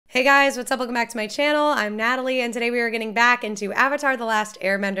Hey guys, what's up? Welcome back to my channel. I'm Natalie, and today we are getting back into Avatar: The Last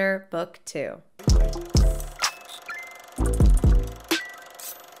Airbender Book 2.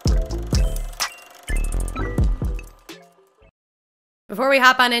 Before we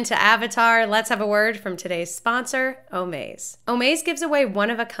hop on into Avatar, let's have a word from today's sponsor, Omaze. Omaze gives away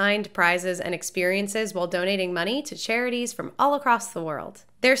one-of-a-kind prizes and experiences while donating money to charities from all across the world.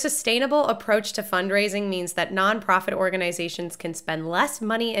 Their sustainable approach to fundraising means that nonprofit organizations can spend less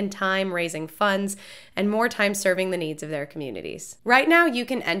money and time raising funds and more time serving the needs of their communities. Right now, you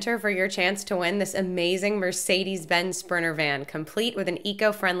can enter for your chance to win this amazing Mercedes-Benz Sprinter van, complete with an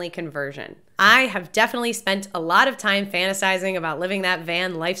eco-friendly conversion. I have definitely spent a lot of time fantasizing about living that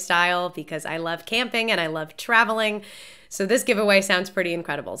van lifestyle because I love camping and I love traveling. So this giveaway sounds pretty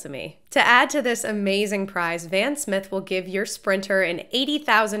incredible to me. To add to this amazing prize, Van Smith will give your Sprinter an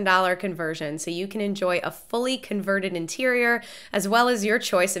 $80,000 conversion so you can enjoy a fully converted interior as well as your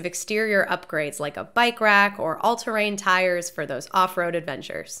choice of exterior upgrades like a bike rack or all-terrain tires for those off-road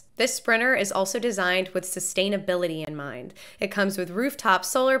adventures. This Sprinter is also designed with sustainability in mind. It comes with rooftop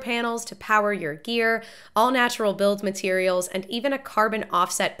solar panels to power your gear, all-natural build materials, and even a carbon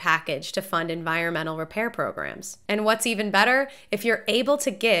offset package to fund environmental repair programs. And what's even better, if you're able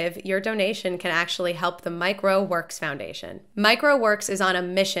to give, your donation can actually help the MicroWorks Foundation. MicroWorks is on a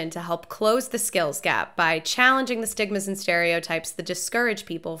mission to help close the skills gap by challenging the stigmas and stereotypes that discourage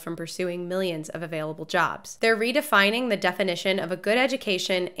people from pursuing millions of available jobs. They're redefining the definition of a good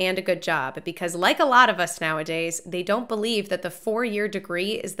education and a good job because, like a lot of us nowadays, they don't believe that the 4-year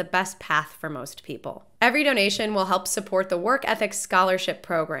degree is the best path for most people. Every donation will help support the Work Ethics Scholarship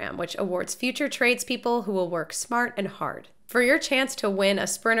Program, which awards future tradespeople who will work smart and hard. For your chance to win a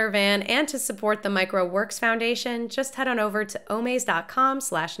Sprinter van and to support the MicroWorks Foundation, just head on over to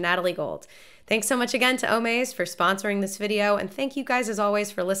omaze.com/NatalieGold. Thanks so much again to Omaze for sponsoring this video, and thank you guys as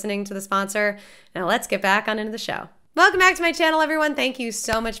always for listening to the sponsor. Now let's get back on into the show. Welcome back to my channel, everyone. Thank you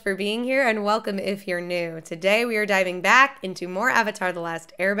so much for being here, and welcome if you're new. Today we are diving back into more Avatar: The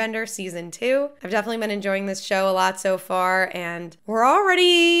Last Airbender Season 2. I've definitely been enjoying this show a lot so far, and we're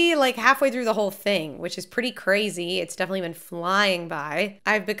already like halfway through the whole thing, which is pretty crazy. It's definitely been flying by.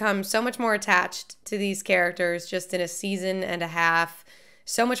 I've become so much more attached to these characters just in a season and a half,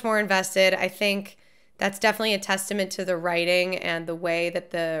 so much more invested. I think that's definitely a testament to the writing and the way that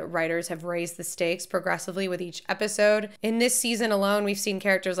the writers have raised the stakes progressively with each episode. In this season alone, we've seen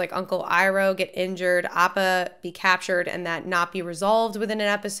characters like Uncle Iroh get injured, Appa be captured, and that not be resolved within an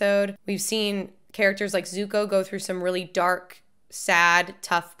episode. We've seen characters like Zuko go through some really dark, sad,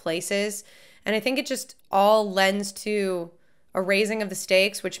 tough places. And I think it just all lends to a raising of the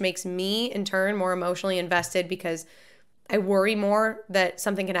stakes, which makes me, in turn, more emotionally invested because I worry more that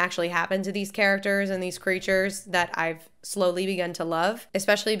something can actually happen to these characters and these creatures that I've slowly begun to love,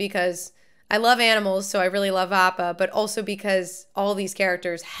 especially because I love animals, so I really love Appa, but also because all these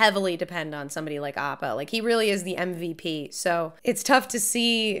characters heavily depend on somebody like Appa. Like, he really is the MVP, so it's tough to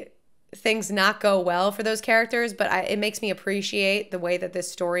see things not go well for those characters, but it makes me appreciate the way that this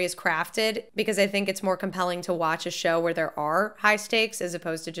story is crafted because I think it's more compelling to watch a show where there are high stakes as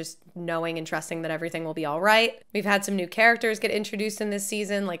opposed to just knowing and trusting that everything will be all right. We've had some new characters get introduced in this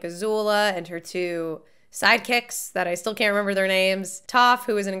season, like Azula and her 2 sidekicks that I still can't remember their names. Toph,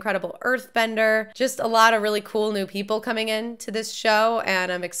 who is an incredible earthbender. Just a lot of really cool new people coming into this show, and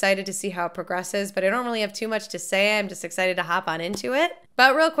I'm excited to see how it progresses, but I don't really have too much to say. I'm just excited to hop on into it.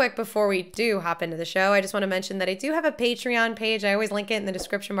 But real quick, before we do hop into the show, I just want to mention that I do have a Patreon page. I always link it in the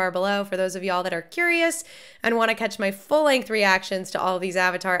description bar below for those of y'all that are curious and want to catch my full-length reactions to all of these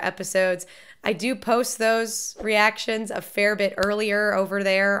Avatar episodes. I do post those reactions a fair bit earlier over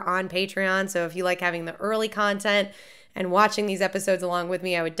there on Patreon, so if you like having the early content and watching these episodes along with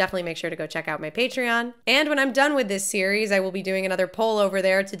me, I would definitely make sure to go check out my Patreon. And when I'm done with this series, I will be doing another poll over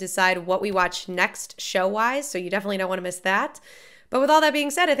there to decide what we watch next show-wise, so you definitely don't want to miss that. But with all that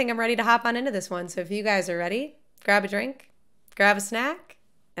being said, I think I'm ready to hop on into this one, so if you guys are ready, grab a drink, grab a snack,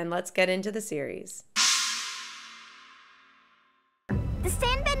 and let's get into the series. The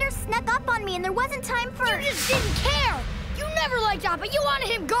Sandbender snuck up on me and there wasn't time for— You just didn't care! You never liked Appa, you wanted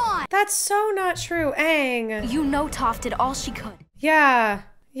him gone! That's so not true, Aang. You know Toph did all she could. Yeah,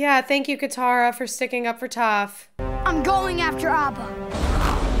 thank you, Katara, for sticking up for Toph. I'm going after Appa.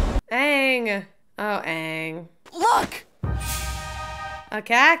 Aang. Oh, Aang. Look! A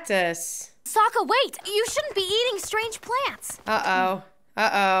cactus. Sokka, wait! You shouldn't be eating strange plants. Uh-oh.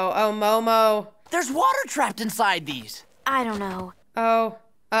 Uh-oh. Oh, Momo. There's water trapped inside these. I don't know. Oh.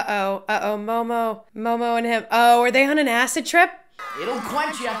 Uh-oh. Uh-oh. Momo and him. Oh, are they on an acid trip? It'll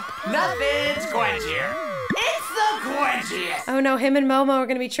quench you. Nothing's quenchier. It's the quench idiot! Oh no, him and Momo are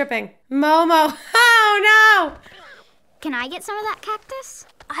gonna be tripping. Momo! Oh no! Can I get some of that cactus?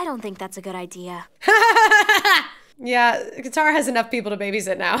 I don't think that's a good idea. Yeah, Katara has enough people to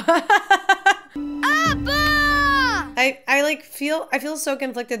babysit now. Appa! I feel so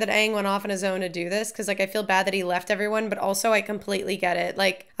conflicted that Aang went off on his own to do this, because like I feel bad that he left everyone, but also I completely get it.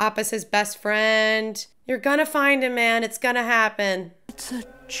 Like, Appa's his best friend. You're gonna find him, man. It's gonna happen. It's a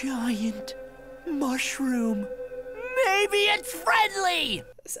giant mushroom. Maybe it's friendly!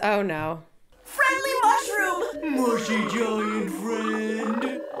 Oh no. Friendly mushroom! Mushy giant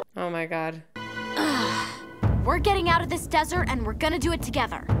friend. Oh my god. We're getting out of this desert and we're gonna do it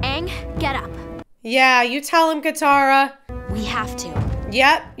together. Aang, get up. Yeah, you tell him, Katara. We have to.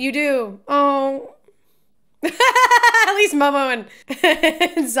 Yep, you do. Oh. At least Momo and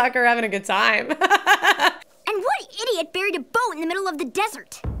Zuck are having a good time. And what idiot buried a boat in the middle of the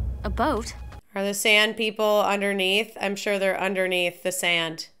desert? A boat? Are the sand people underneath? I'm sure they're underneath the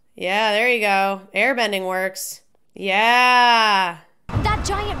sand. Yeah, there you go. Airbending works. Yeah. That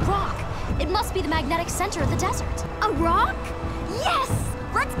giant rock. It must be the magnetic center of the desert. A rock? Yes!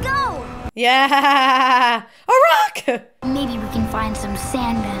 Let's go! Yeah. A rock! Maybe we can find some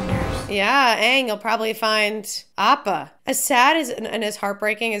sandbenders. Yeah, Aang, you'll probably find Appa. As sad as and as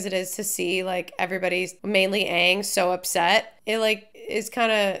heartbreaking as it is to see like everybody's, mainly Aang, so upset, it like is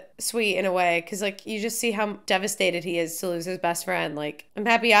kind of sweet in a way, because like you just see how devastated he is to lose his best friend. Like, I'm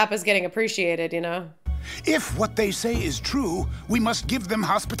happy Appa's getting appreciated, you know? If what they say is true, we must give them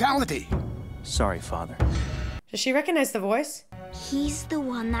hospitality. Sorry, Father. Does she recognize the voice? He's the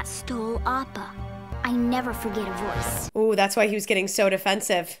one that stole Appa. I never forget a voice. Ooh, that's why he was getting so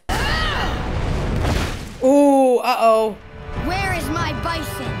defensive. Ooh, uh-oh. Where is my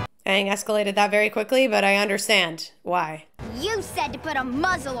bison? Aang escalated that very quickly, but I understand why. You said to put a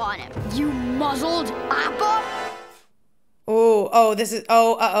muzzle on him. You muzzled Appa? Ooh, oh, this is,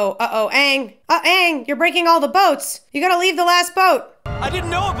 Aang. Aang, you're breaking all the boats. You gotta leave the last boat. I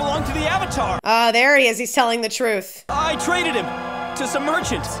didn't know it belonged to the Avatar. There he is, he's telling the truth. I traded him to some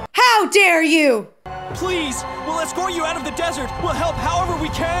merchants. How dare you! Please, we'll escort you out of the desert. We'll help however we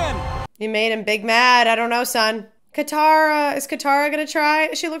can. You made him big mad, I don't know, son. Katara, is Katara gonna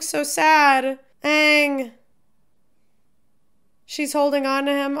try? She looks so sad. Aang. She's holding on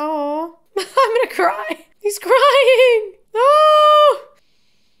to him, oh. I'm gonna cry. He's crying. Oh,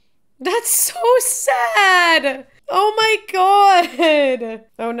 that's so sad. Oh my god.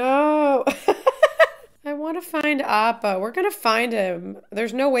 Oh no. I want to find Appa. We're gonna find him.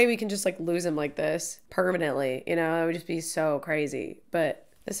 There's no way we can just like lose him like this permanently. You know, it would just be so crazy. But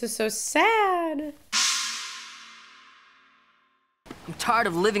this is so sad. I'm tired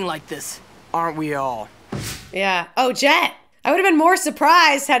of living like this. Aren't we all? Yeah. Oh, Jet. I would have been more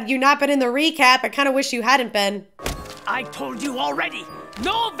surprised had you not been in the recap. I kind of wish you hadn't been. I told you already.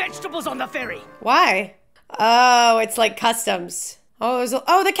 No vegetables on the ferry. Why? Oh, it's like customs. Oh, the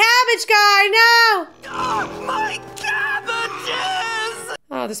cabbage guy, no! Oh, my cabbages!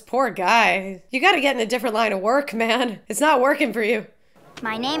 Oh, this poor guy. You gotta get in a different line of work, man. It's not working for you.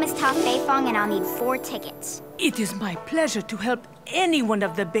 My name is Ta Beifong and I'll need 4 tickets. It is my pleasure to help anyone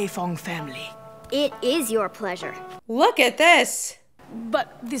of the Beifong family. It is your pleasure. Look at this.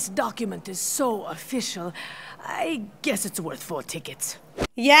 But this document is so official, I guess it's worth 4 tickets.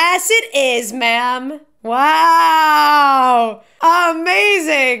 Yes, it is, ma'am. Wow.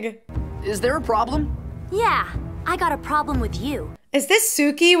 Amazing. Is there a problem? Yeah, I got a problem with you. Is this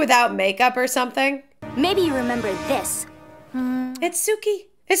Suki without makeup or something? Maybe you remember this. It's Suki.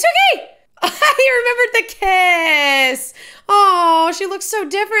 It's Suki! You remembered the kiss. Oh, she looks so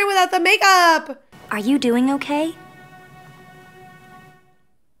different without the makeup. Are you doing okay?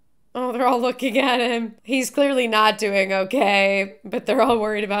 Oh, they're all looking at him. He's clearly not doing okay, but they're all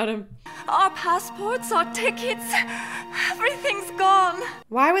worried about him. Our passports, our tickets, everything's gone.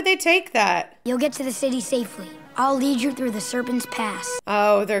 Why would they take that? You'll get to the city safely. I'll lead you through the Serpent's Pass.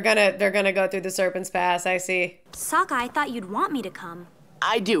 Oh, they're gonna go through the Serpent's Pass, I see. Sokka, I thought you'd want me to come.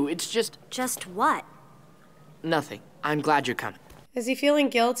 I do. It's just... Just what? nothing. I'm glad you're coming. Is he feeling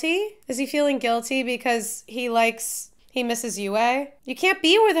guilty? Is he feeling guilty because he misses Yue? You can't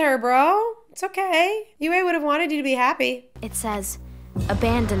be with her, bro. It's okay. Yue would have wanted you to be happy. It says,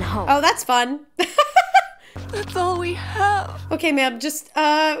 abandon hope. Oh, that's fun. That's all we have. Okay, ma'am, just,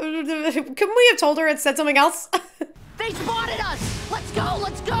 couldn't we have told her and said something else? They spotted us! Let's go,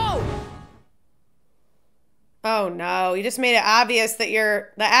 let's go! Oh no, you just made it obvious that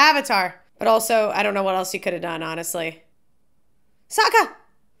you're the Avatar. But also, I don't know what else you could have done, honestly. Sokka!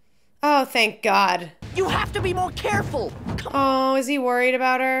 Oh, thank God. You have to be more careful. Oh, is he worried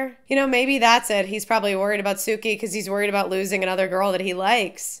about her? You know, maybe that's it. He's probably worried about Suki because he's worried about losing another girl that he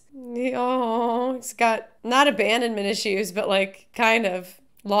likes. Oh, he's got not abandonment issues, but like kind of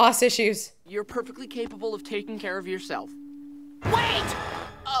loss issues. You're perfectly capable of taking care of yourself. Wait!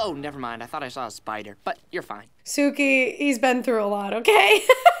 Oh, never mind. I thought I saw a spider, but you're fine. Suki, he's been through a lot, okay?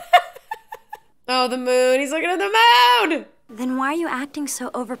 Oh, the moon. He's looking at the moon! Then why are you acting so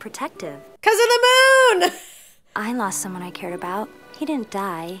overprotective? 'Cause of the moon! I lost someone I cared about. He didn't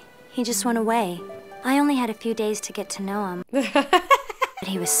die. He just went away. I only had a few days to get to know him. But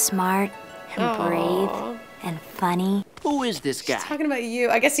he was smart and brave and funny. Who is this guy? She's talking about you.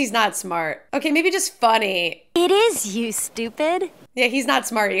 I guess he's not smart. Okay, maybe just funny. It is you, stupid. Yeah, he's not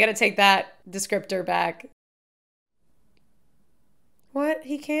smart. You gotta take that descriptor back. What?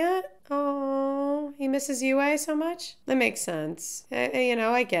 He can't? Oh, he misses Yue so much? That makes sense. You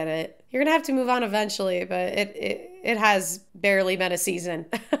know, I get it. You're gonna have to move on eventually, but it has barely been a season.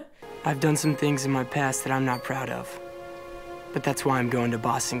 I've done some things in my past that I'm not proud of. But that's why I'm going to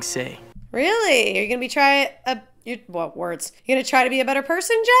Ba Sing Se. Really? You're gonna be what words? You're gonna try to be a better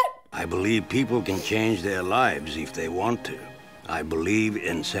person, Jet? I believe people can change their lives if they want to. I believe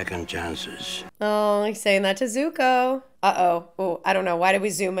in second chances. Oh, he's saying that to Zuko. Uh-oh. Oh, I don't know. Why did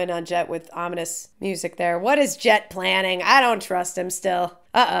we zoom in on Jet with ominous music there? What is Jet planning? I don't trust him still.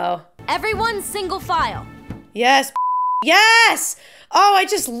 Uh-oh. Everyone single file. Yes. Yes! Oh, I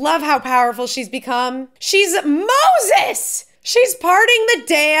just love how powerful she's become. She's Moses! She's parting the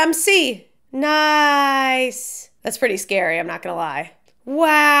damn sea. Nice. That's pretty scary, I'm not gonna lie.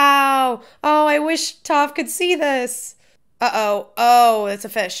 Wow. Oh, I wish Toph could see this. Uh-oh. Oh, it's a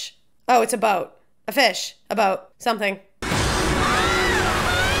fish. Oh, it's a boat. A fish. A boat. Something.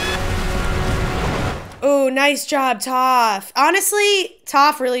 Oh, nice job, Toph. Honestly,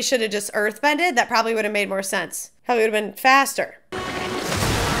 Toph really should have just earthbended. That probably would have made more sense. Probably would have been faster.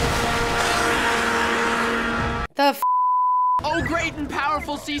 The f. Oh, great and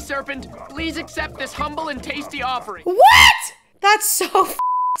powerful sea serpent, please accept this humble and tasty offering. What? That's so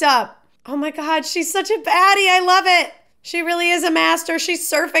f***ed up. Oh my God, she's such a baddie. I love it. She really is a master. She's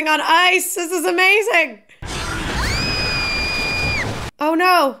surfing on ice. This is amazing. Oh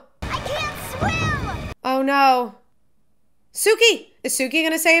no. I can't swim! Oh no. Suki! Is Suki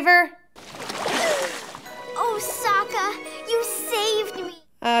gonna save her? Oh, Sokka, you saved me.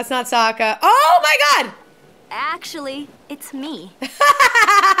 It's not Sokka. Oh my God! Actually, it's me.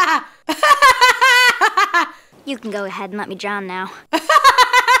 You can go ahead and let me drown now.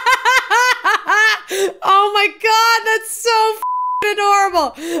 Oh my God, that's so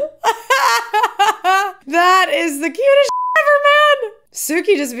adorable. That is the cutest ever, man.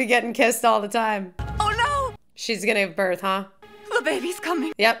 Suki just be getting kissed all the time. Oh no! She's gonna give birth, huh? The baby's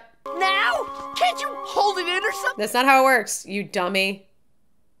coming. Yep. Now? Can't you hold it in or something? That's not how it works, you dummy.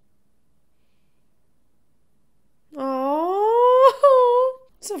 Oh,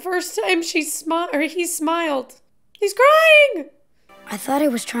 it's the first time he smiled. He's crying. I thought I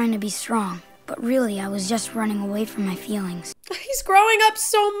was trying to be strong, but really I was just running away from my feelings. He's growing up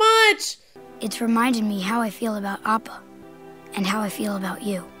so much. It's reminded me how I feel about Appa and how I feel about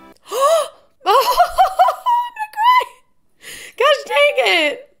you. Oh, I'm gonna cry. Gosh dang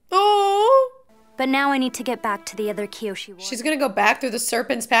it. Oh. But now I need to get back to the other Kyoshi War. She's gonna go back through the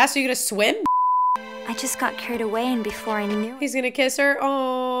Serpent's Pass. Are you gonna swim? I just got carried away, and before I knew it... He's gonna kiss her.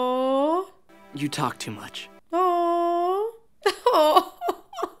 Oh. You talk too much. Oh. Oh.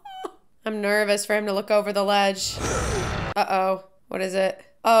 I'm nervous for him to look over the ledge. Uh-oh. What is it?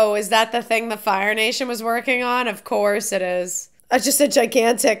 Oh, is that the thing the Fire Nation was working on? Of course it is. Just a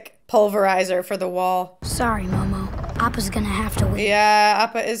gigantic pulverizer for the wall. Sorry, Momo. Appa's gonna have to wait. Yeah,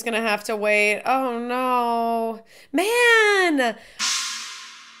 Appa is gonna have to wait. Oh no. Man!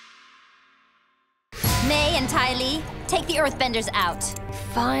 May and Ty Lee, take the Earthbenders out.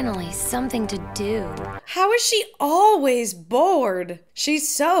 Finally, something to do. How is she always bored? She's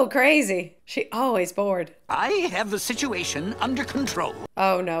so crazy. She always bored. I have the situation under control.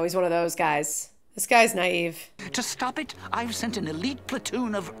 Oh no, he's one of those guys. This guy's naive. To stop it, I've sent an elite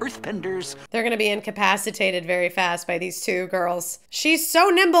platoon of Earthbenders. They're gonna be incapacitated very fast by these two girls. She's so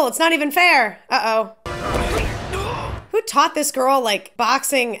nimble, it's not even fair. Uh-oh. Who taught this girl, like,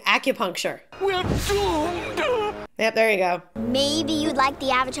 boxing acupuncture? We're doomed! Yep, there you go. Maybe you'd like the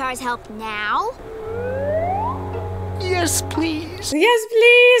Avatar's help now? Yes, please. Yes,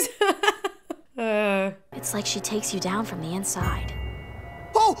 please. It's like she takes you down from the inside.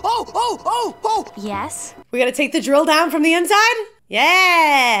 Oh! Yes? We gotta take the drill down from the inside?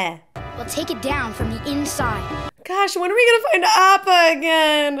 Yeah! We'll take it down from the inside. Gosh, when are we gonna find Appa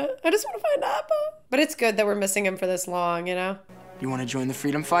again? I just wanna find Appa. But it's good that we're missing him for this long, you know? You want to join the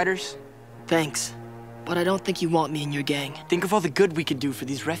freedom fighters? Thanks, but I don't think you want me in your gang. Think of all the good we could do for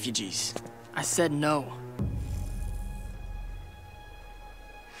these refugees. I said no.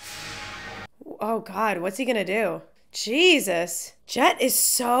 Oh God, what's he gonna do? Jesus. Jet is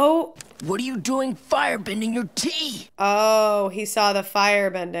so... What are you doing firebending your tea? Oh, he saw the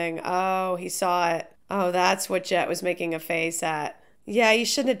firebending. Oh, he saw it. Oh, that's what Jet was making a face at. Yeah, you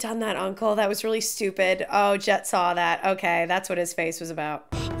shouldn't have done that, Uncle. That was really stupid. Oh, Jet saw that. Okay, that's what his face was about.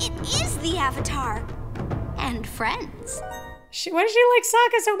 It is the Avatar. And friends. Why does she like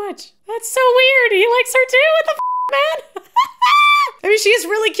Sokka so much? That's so weird. He likes her too? What the man? I mean, she's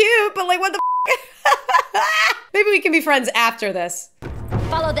really cute, but like, what the Maybe we can be friends after this.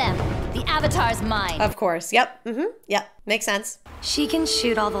 Follow them. The Avatar's mine. Of course. Yep. Yep. Makes sense. She can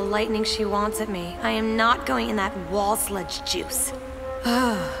shoot all the lightning she wants at me. I am not going in that wall sludge juice.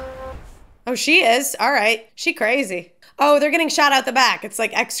 Oh, she is? All right. She crazy. Oh, they're getting shot out the back. It's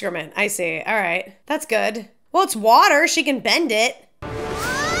like excrement. I see. All right. That's good. Well, it's water. She can bend it.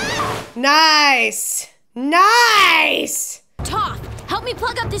 Nice. Nice. Toph, help me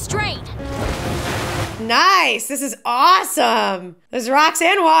plug up this drain. Nice. This is awesome. There's rocks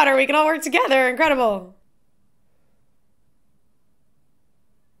and water. We can all work together. Incredible.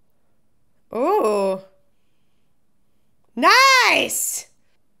 Ooh. Nice.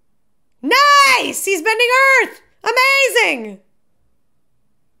 Nice. He's bending earth. Amazing.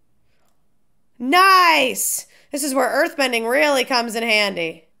 Nice. This is where earthbending really comes in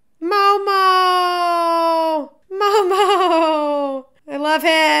handy. Momo. Momo. I love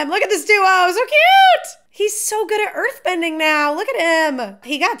him. Look at this duo. So cute. He's so good at earthbending now. Look at him.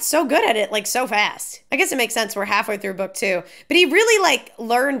 He got so good at it, like, so fast. I guess it makes sense. We're halfway through book 2. But he really, like,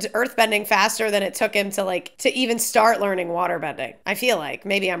 learned earthbending faster than it took him to, like, to even start learning waterbending. I feel like.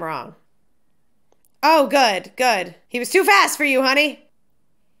 Maybe I'm wrong. Oh, good. Good. He was too fast for you, honey.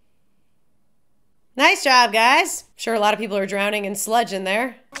 Nice job, guys. I'm sure a lot of people are drowning in sludge in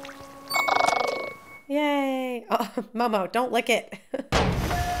there. Yay. Oh, Momo, don't lick it.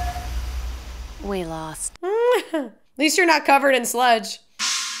 We lost. At least you're not covered in sludge.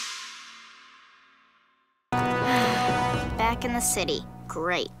 Back in the city.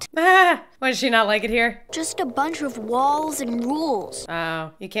 Great. Why does she not like it here? Just a bunch of walls and rules.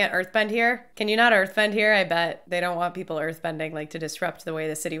 Oh, you can't earthbend here? Can you not earthbend here? I bet they don't want people earthbending, like, to disrupt the way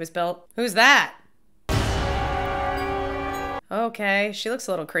the city was built. Who's that? Okay, she looks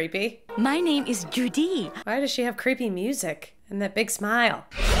a little creepy. My name is Judy. Why does she have creepy music and that big smile?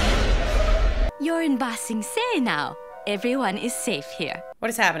 You're in Ba Sing Se now. Everyone is safe here. What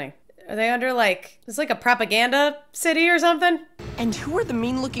is happening? Are they under, like, it's like a propaganda city or something? And who are the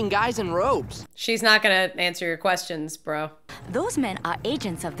mean-looking guys in robes? She's not gonna answer your questions, bro. Those men are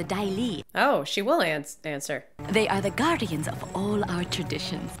agents of the Dai Li. Oh, she will answer. They are the guardians of all our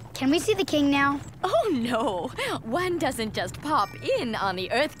traditions. Can we see the king now? Oh no, one doesn't just pop in on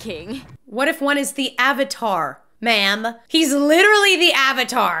the Earth King. What if one is the Avatar, ma'am? He's literally the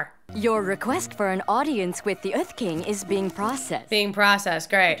Avatar. Your request for an audience with the Earth King is being processed. Being processed,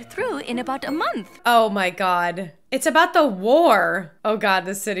 great. Through in about a month. Oh my God. It's about the war. Oh God,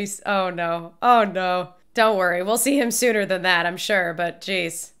 the city's, oh no. Oh no. Don't worry, we'll see him sooner than that, I'm sure, but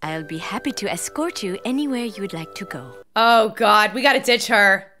geez. I'll be happy to escort you anywhere you would like to go. Oh God, we gotta ditch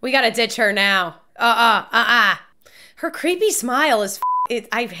her. We gotta ditch her now. Her creepy smile is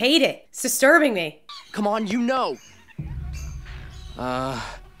I hate it. It's disturbing me. Come on, you know.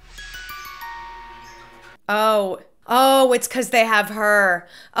 Oh, it's because they have her.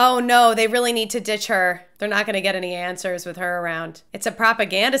 Oh no, they really need to ditch her. They're not gonna get any answers with her around. It's a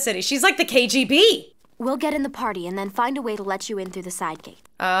propaganda city. She's like the KGB. We'll get in the party and then find a way to let you in through the side gate.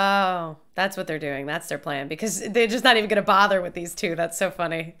 Oh, that's what they're doing. That's their plan because they're just not even gonna bother with these two. That's so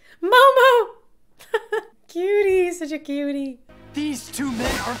funny. Momo! Cutie, such a cutie. These two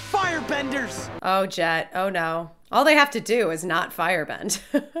men are firebenders! Oh, Jet. Oh no. All they have to do is not firebend.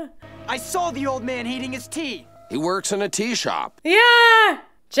 I saw the old man heating his tea. He works in a tea shop. Yeah!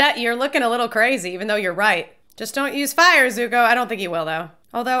 Jet, you're looking a little crazy, even though you're right. Just don't use fire, Zuko. I don't think he will, though.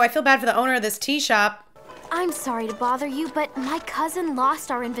 Although, I feel bad for the owner of this tea shop. I'm sorry to bother you, but my cousin lost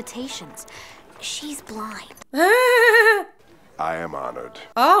our invitations. She's blind. I am honored.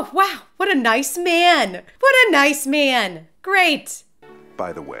 Oh, wow. What a nice man. What a nice man. Great.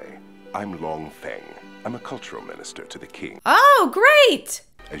 By the way, I'm Long Feng. I'm a cultural minister to the king. Oh, great.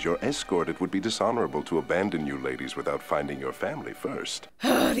 As your escort, it would be dishonorable to abandon you ladies without finding your family first.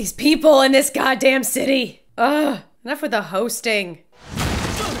 Oh, these people in this goddamn city. Ugh, enough with the hosting.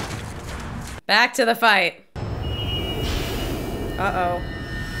 Back to the fight. Uh-oh.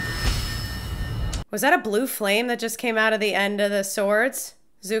 Was that a blue flame that just came out of the end of the swords?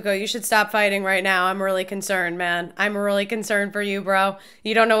 Zuko, you should stop fighting right now. I'm really concerned, man. I'm really concerned for you, bro.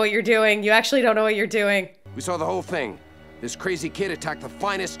 You don't know what you're doing. You actually don't know what you're doing. We saw the whole thing. This crazy kid attacked the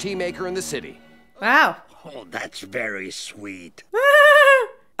finest tea maker in the city. Wow. Oh, that's very sweet.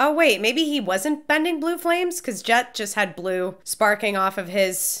 Oh, wait, maybe he wasn't bending blue flames? Because Jet just had blue sparking off of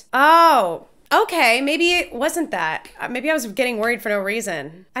his... Oh, okay, maybe it wasn't that. Maybe I was getting worried for no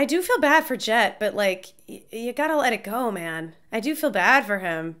reason. I do feel bad for Jet, but like, you gotta let it go, man. I do feel bad for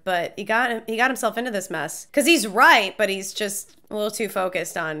him, but he got himself into this mess. Because he's right, but he's just a little too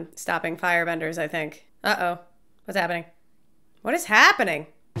focused on stopping firebenders, I think. Uh-oh, what's happening? What is happening?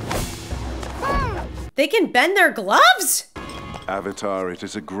 They can bend their gloves? Avatar, it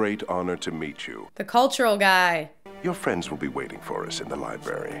is a great honor to meet you. The cultural guy. Your friends will be waiting for us in the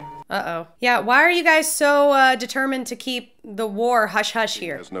library. Uh-oh. Yeah, why are you guys so determined to keep the war hush-hush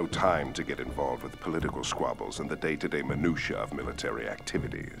here? There's no time to get involved with political squabbles and the day-to-day minutiae of military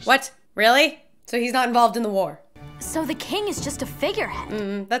activities. What? Really? So he's not involved in the war? So the king is just a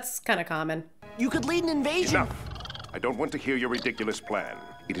figurehead? That's kind of common. You could lead an invasion. Enough! I don't want to hear your ridiculous plan.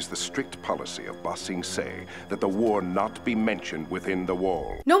 It is the strict policy of Ba Sing Se that the war not be mentioned within the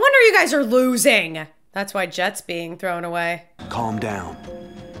wall. No wonder you guys are losing! That's why Jet's being thrown away. Calm down.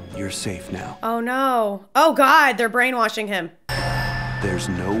 You're safe now. Oh no. Oh God, they're brainwashing him. There's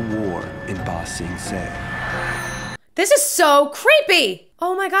no war in Ba Sing Se. This is so creepy!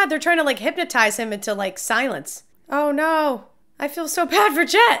 Oh my God, they're trying to like hypnotize him into like silence. Oh no. I feel so bad for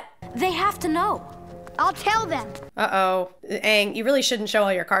Jet. They have to know. I'll tell them. Uh-oh. Aang, you really shouldn't show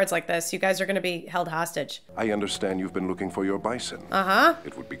all your cards like this. You guys are gonna be held hostage. I understand you've been looking for your bison. Uh-huh.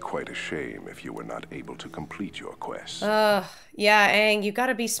 It would be quite a shame if you were not able to complete your quest. Yeah, Aang, you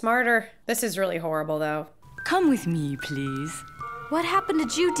gotta be smarter. This is really horrible, though. Come with me, please. What happened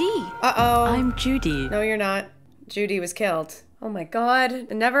to Judy? Uh-oh. I'm Judy. No, you're not. Judy was killed. Oh my God.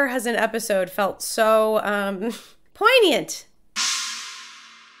 Never has an episode felt so, poignant.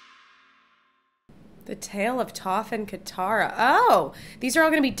 The tale of Toph and Katara. Oh, these are all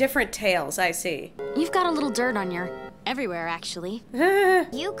gonna be different tales, I see. You've got a little dirt on your everywhere, actually.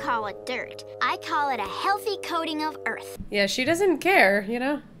 You call it dirt. I call it a healthy coating of earth. Yeah, she doesn't care, you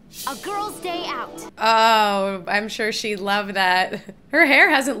know? A girl's day out. Oh, I'm sure she'd love that. Her hair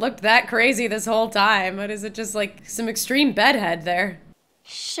hasn't looked that crazy this whole time. What is it, just like some extreme bedhead there?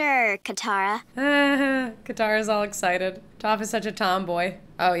 Sure, Katara. Katara's all excited. Toph is such a tomboy.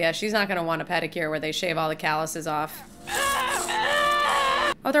 Oh yeah, she's not gonna want a pedicure where they shave all the calluses off.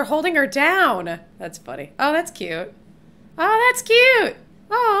 Oh, they're holding her down. That's funny. Oh, that's cute. Oh, that's cute.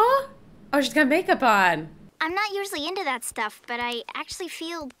 Oh, she's got makeup on. I'm not usually into that stuff, but I actually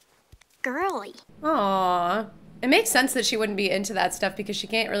feel girly. Aww. It makes sense that she wouldn't be into that stuff because she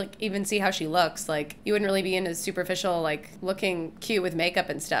can't really even see how she looks. Like, you wouldn't really be into superficial, like, looking cute with makeup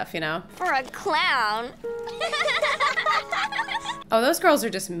and stuff, you know? For a clown. Oh, those girls are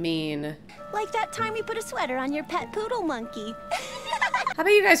just mean. Like that time you put a sweater on your pet poodle monkey. How about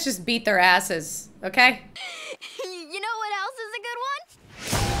you guys just beat their asses, okay? You know what else is a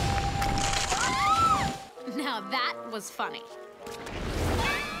good one? Now that was funny.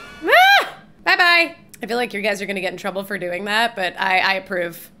 Ah! Bye-bye. I feel like you guys are gonna get in trouble for doing that, but I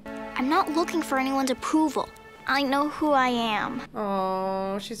approve. I'm not looking for anyone's approval. I know who I am.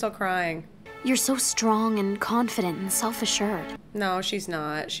 Oh, she's still crying. You're so strong and confident and self-assured. No, she's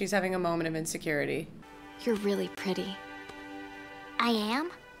not. She's having a moment of insecurity. You're really pretty. I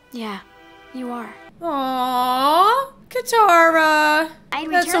am? Yeah, you are. Aww, Katara. I'd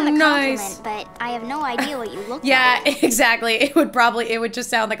That's so return the nice. compliment, but I have no idea what you look Yeah, like. exactly. It would just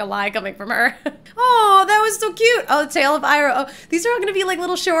sound like a lie coming from her. Oh, that was so cute. Oh, the tale of Iroh. Oh, these are all gonna be like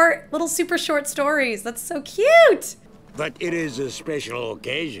little super short stories. That's so cute. But it is a special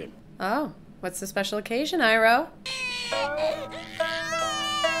occasion. Oh, what's the special occasion, Iroh?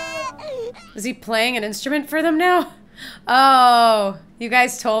 Is he playing an instrument for them now? Oh, you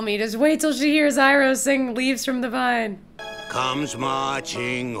guys told me. Just wait till she hears Iroh sing Leaves from the Vine. Comes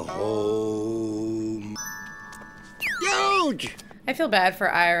marching home. Huge! I feel bad for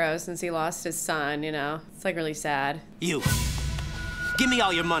Iroh since he lost his son, you know? It's like really sad. You. Give me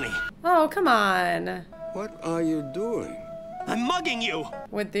all your money. Oh, come on. What are you doing? I'm mugging you.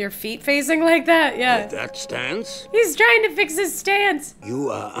 With your feet facing like that? Yeah. With that stance? He's trying to fix his stance. You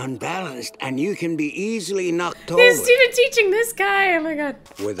are unbalanced and you can be easily knocked over. He's even teaching this guy. Oh my God.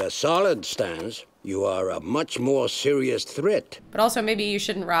 With a solid stance, you are a much more serious threat. But also maybe you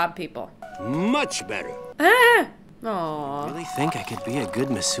shouldn't rob people. Much better. Ah! Aww. Really think I could be a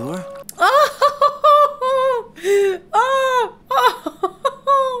good masseur? Oh! Oh!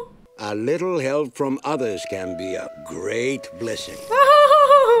 Oh! A little help from others can be a great blessing.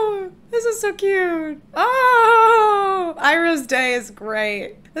 Oh, this is so cute. Oh, Ira's day is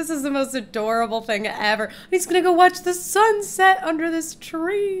great. This is the most adorable thing ever. He's gonna go watch the sunset under this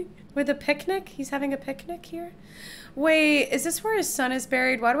tree with a picnic. He's having a picnic here. Wait, is this where his son is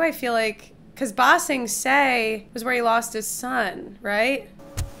buried? Why do I feel like, because Ba Sing Se was where he lost his son, right?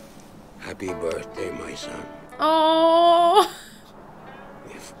 Happy birthday, my son. Oh.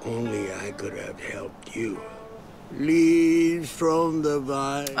 If only I could have helped you. Leaves from the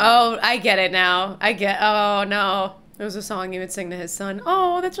vine. Oh, I get it now. Oh no. It was a song he would sing to his son.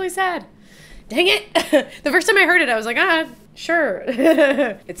 Oh, that's really sad. Dang it. The first time I heard it, I was like, sure.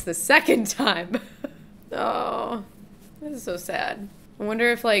 It's the second time. Oh, this is so sad. I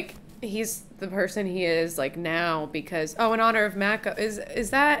wonder if like he's the person he is like now because, oh, in honor of Mako. Is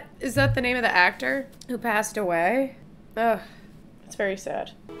that the name of the actor who passed away? Ugh, it's very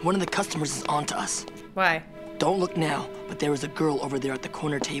sad. One of the customers is on to us. Why? Don't look now, but there is a girl over there at the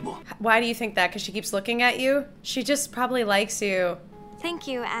corner table. Why do you think that? Because she keeps looking at you? She just probably likes you. Thank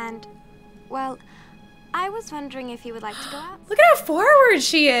you, and, well, I was wondering if you would like to go out. Look at how forward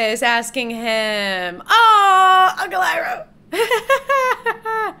she is asking him. Oh, Uncle Iroh.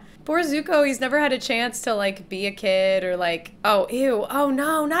 Poor Zuko, he's never had a chance to like be a kid or like, oh, ew, oh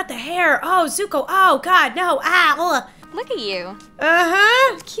no, not the hair. Oh, Zuko, oh God, no, ugh. Look at you.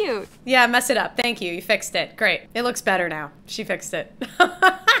 Uh-huh. It's cute. Yeah, mess it up. Thank you. You fixed it. Great. It looks better now. She fixed it.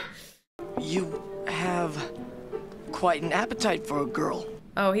 You have quite an appetite for a girl.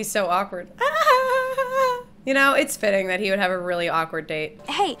 Oh, he's so awkward. You know, it's fitting that he would have a really awkward date.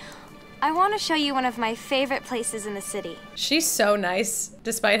 Hey, I want to show you one of my favorite places in the city. She's so nice,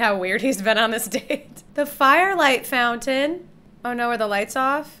 despite how weird he's been on this date. The firelight fountain. Oh no, are the lights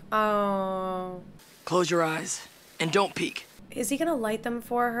off? Oh. Close your eyes. And don't peek. Is he gonna light them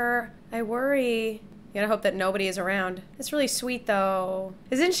for her? I worry. You gotta hope that nobody is around. It's really sweet though.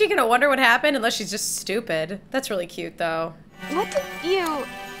 Isn't she gonna wonder what happened unless she's just stupid? That's really cute though. What did you...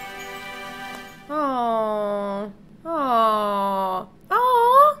 Oh. Oh.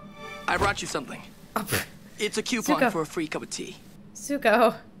 Oh. I brought you something. It's a coupon Zuko. for a free cup of tea.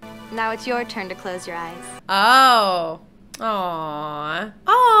 Zuko. Now it's your turn to close your eyes. Oh. Aww.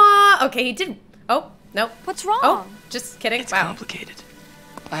 Aww. Okay, he did. Oh. Nope. What's wrong? Oh, just kidding. It's wow. complicated.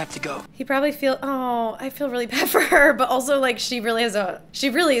 I have to go. He probably I feel really bad for her, but also like she really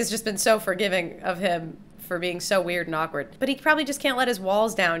has just been so forgiving of him for being so weird and awkward. But he probably just can't let his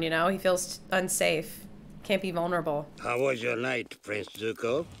walls down, you know? He feels unsafe. Can't be vulnerable. How was your night, Prince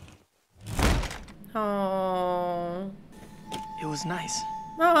Zuko? Oh. It was nice.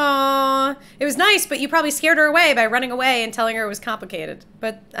 Aww. It was nice, but you probably scared her away by running away and telling her it was complicated.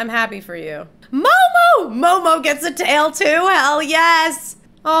 But I'm happy for you. Momo! Momo gets a tail too? Hell yes!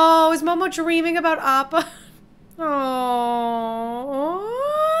 Oh, is Momo dreaming about Appa? Oh.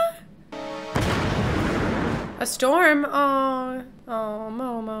 A storm? Oh. Oh,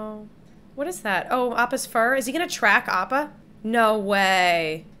 Momo. What is that? Oh, Appa's fur? Is he gonna track Appa? No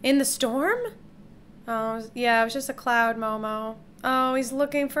way. In the storm? Oh, yeah, it was just a cloud, Momo. Oh, he's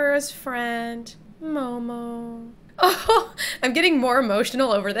looking for his friend. Momo. Oh, I'm getting more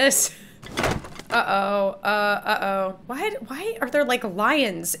emotional over this. Uh-oh. Uh-oh. Why are there like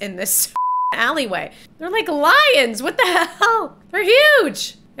lions in this alleyway? They're like lions. What the hell? They're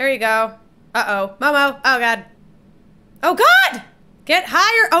huge. There you go. Uh-oh. Momo. Oh, God. Oh, God! Get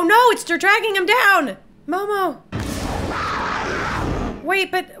higher. Oh, no, they're dragging him down. Momo.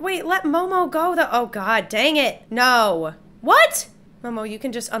 Wait, let Momo go though. Oh, God, dang it. No. What? Momo, you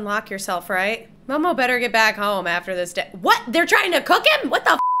can just unlock yourself, right? Momo better get back home after this day. What? They're trying to cook him? What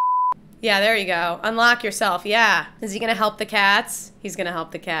the f? Yeah, there you go. Unlock yourself, yeah. Is he gonna help the cats? He's gonna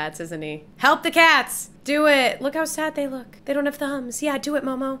help the cats, isn't he? Help the cats! Do it! Look how sad they look. They don't have thumbs. Yeah, do it,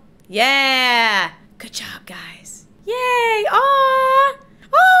 Momo. Yeah! Good job, guys. Yay! Aww!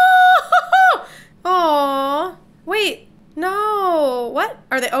 Oh! Aww! Wait, no. What?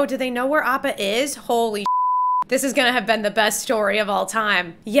 Are they? Oh, do they know where Appa is? Holy this is gonna have been the best story of all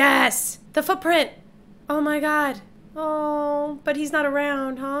time. Yes! The footprint! Oh my God. Oh, but he's not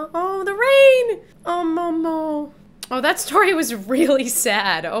around, huh? Oh, the rain! Oh, Momo. Oh, that story was really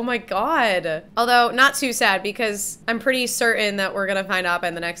sad. Oh my God. Although, not too sad because I'm pretty certain that we're gonna find Appa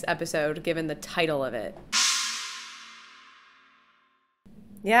in the next episode, given the title of it.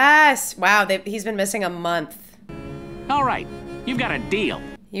 Yes! Wow, he's been missing a month. All right, you've got a deal.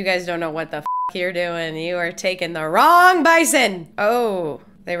 You guys don't know what the f you're doing. You are taking the wrong bison. Oh,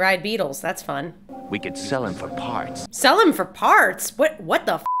 they ride beetles. That's fun. We could sell him for parts. Sell him for parts? What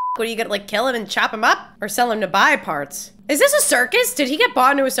the f? What are you gonna like kill him and chop him up? Or sell him to buy parts? Is this a circus? Did he get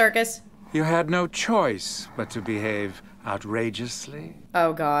bought into a circus? You had no choice but to behave outrageously.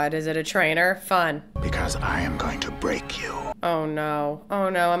 Oh God, is it a trainer? Fun. Because I am going to break you. Oh no, oh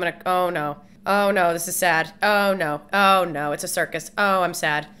no, oh no. Oh no, this is sad. Oh no, it's a circus. Oh, I'm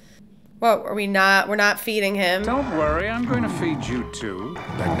sad. What, we're not feeding him. Don't worry, I'm going to feed you too.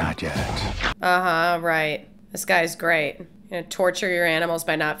 But not yet. Uh-huh, right. This guy's great. You're gonna torture your animals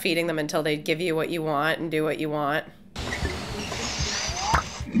by not feeding them until they give you what you want and do what you want.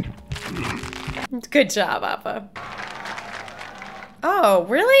 Good job, Appa. Oh,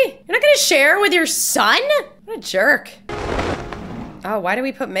 really? You're not gonna share with your son? What a jerk. Oh, why did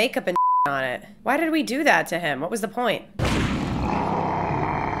we put makeup and on it? Why did we do that to him? What was the point? Run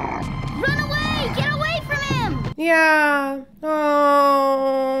away! Get away from him! Yeah.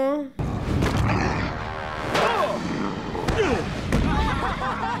 Oh.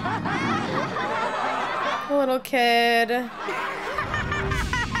 Little kid.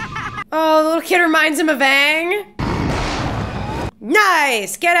 Oh, the little kid reminds him of Aang.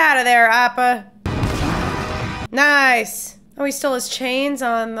 Nice! Get out of there, Appa. Nice. Oh, he still has chains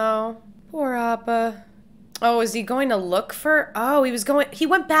on, though. Poor Appa. Oh, is he going to look for... Oh, he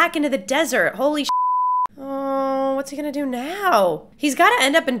went back into the desert. Holy shit. Oh, what's he gonna do now? He's gotta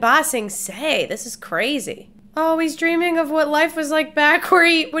end up in Ba Sing Se. This is crazy. Oh, he's dreaming of what life was like back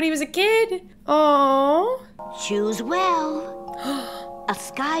when he was a kid. Oh. Choose well. A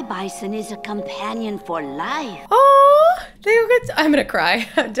sky bison is a companion for life. Oh, I'm gonna cry.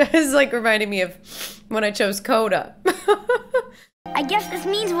 This is like reminding me of when I chose Coda. I guess this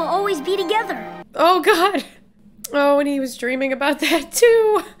means we'll always be together. Oh God. Oh, and he was dreaming about that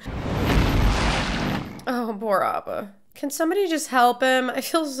too. Oh, poor Appa. Can somebody just help him? I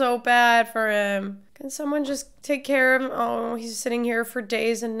feel so bad for him. Can someone just take care of him? Oh, he's sitting here for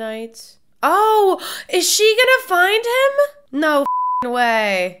days and nights. Oh, is she gonna find him? No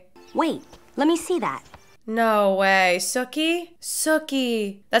way. Wait, let me see that. No way. Suki?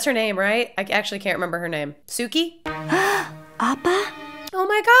 Suki. That's her name, right? I actually can't remember her name. Suki? Appa? Oh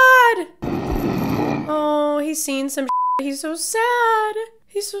my God. Oh, he's seen some shit. He's so sad.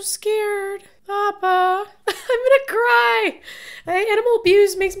 He's so scared. Appa. I'm gonna cry. Animal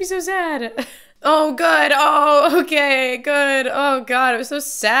abuse makes me so sad. Oh, good. Oh, okay, good. Oh God, it was so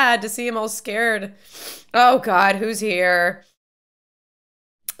sad to see him all scared. Oh God, who's here?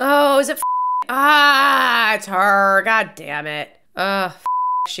 Oh, is it Ah, it's her. God damn it.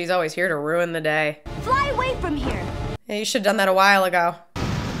 She's always here to ruin the day. Fly away from here. Yeah, you should have done that a while ago.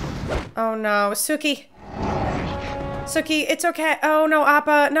 Oh no, Suki. Suki, it's okay. Oh no,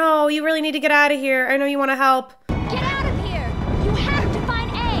 Appa. No, you really need to get out of here. I know you want to help. Get out of here! You have to find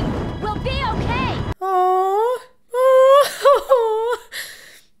Aang. We'll be okay. Oh. Oh.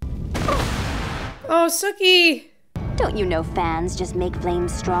 Oh, Suki. Don't you know fans just make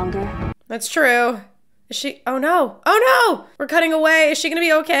flames stronger? That's true. Is she? Oh no. Oh no! We're cutting away. Is she gonna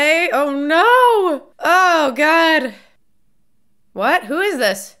be okay? Oh no! Oh God. What? Who is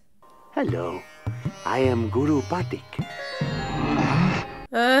this? Hello. I am Guru Patik.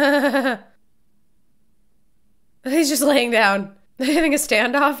 He's just laying down. They're having a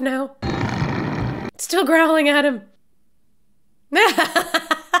standoff now. Still growling at him.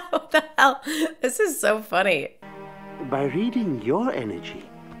 What the hell? This is so funny. By reading your energy,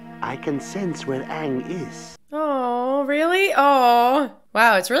 I can sense where Aang is. Oh, really? Oh.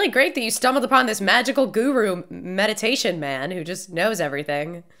 Wow, it's really great that you stumbled upon this magical guru meditation man who just knows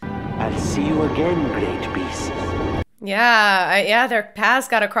everything. I'll see you again, great beast. Yeah, their paths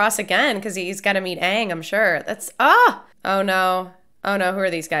gotta cross again because he's gotta meet Aang, I'm sure. That's, oh no. Oh no, who are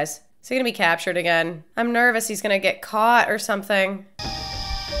these guys? Is he gonna be captured again? I'm nervous he's gonna get caught or something.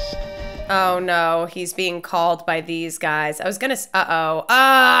 Oh no, he's being called by these guys. I was gonna, uh-oh.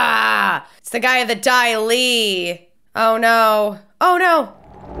 Ah! It's the guy of the Dai Li. Oh no. Oh no!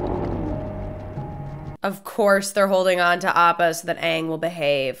 Of course they're holding on to Appa so that Aang will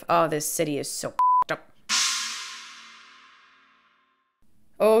behave. Oh, this city is so f***ed up.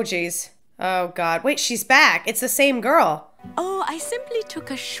 Oh, jeez. Oh, God. Wait, she's back. It's the same girl. Oh, I simply took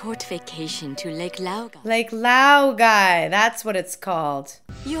a short vacation to Lake Laogai. Lake Laogai. That's what it's called.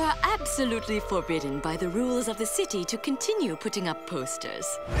 You are absolutely forbidden by the rules of the city to continue putting up posters.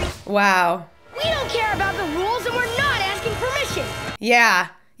 Wow. We don't care about the rules and we're not asking permission. Yeah,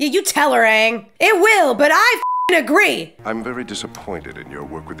 you tell her, Aang. It will, but I f***ing agree. I'm very disappointed in your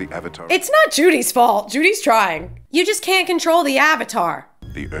work with the Avatar. It's not Judy's fault. Judy's trying. You just can't control the Avatar.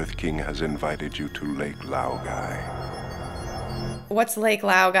 The Earth King has invited you to Lake Laogai. What's Lake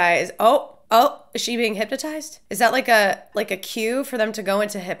Laogai? Oh, is she being hypnotized? Is that like a cue for them to go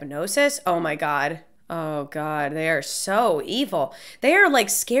into hypnosis? Oh my God. Oh God, they are so evil. They are like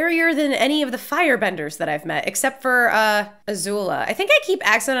scarier than any of the firebenders that I've met, except for Azula. I think I keep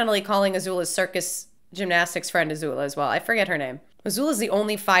accidentally calling Azula's circus gymnastics friend Azula as well. I forget her name. Azula's the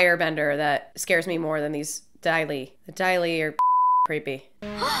only firebender that scares me more than these Daily. The Daily are creepy.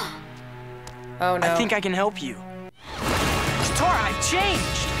 Oh no. I think I can help you. Katara, I've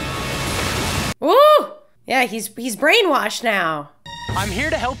changed! Woo! Yeah, he's brainwashed now. I'm here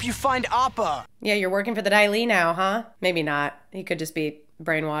to help you find Appa. Yeah, you're working for the Daily now, huh? Maybe not. He could just be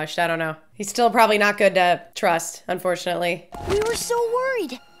brainwashed. I don't know. He's still probably not good to trust, unfortunately. We were so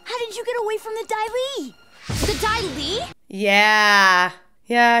worried. How did you get away from the Daily? The Daily? Yeah.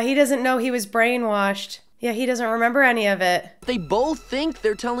 Yeah, he doesn't know he was brainwashed. Yeah, he doesn't remember any of it. They both think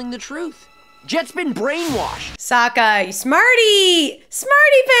they're telling the truth. Jet's been brainwashed. Sokka, you smarty!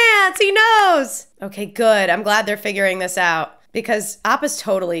 Smarty pants, he knows! Okay, good. I'm glad they're figuring this out. Because Appa's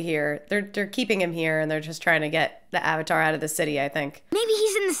totally here. They're keeping him here and they're just trying to get the Avatar out of the city, I think. Maybe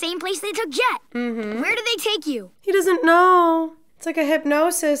he's in the same place they took Jet. Mm-hmm. Where did they take you? He doesn't know. It's like a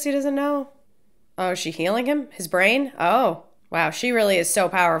hypnosis. He doesn't know. Oh, is she healing him? His brain? Oh, wow. She really is so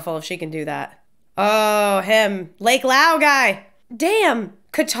powerful if she can do that. Oh, him. Lake Lao guy. Damn.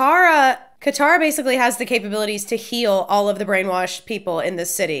 Katara basically has the capabilities to heal all of the brainwashed people in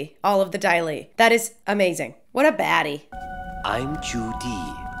this city. All of the Daily. That is amazing. What a baddie. I'm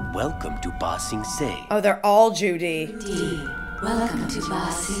Judy. Welcome to Ba Sing Se. Oh, they're all Judy. Judy, welcome to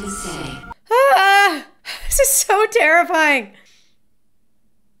Ba Sing Se. Ah, this is so terrifying.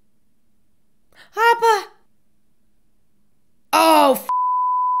 Appa. Oh,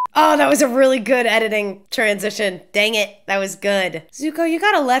 oh, that was a really good editing transition. Dang it, that was good. Zuko, you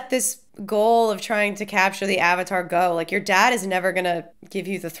gotta let this goal of trying to capture the Avatar go. Like, your dad is never gonna give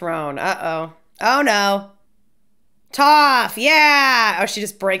you the throne. Uh-oh. Oh, no. Toph, yeah! Oh, she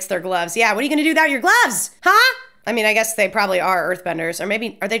just breaks their gloves. Yeah, what are you gonna do without your gloves? Huh? I mean, I guess they probably are earthbenders. Or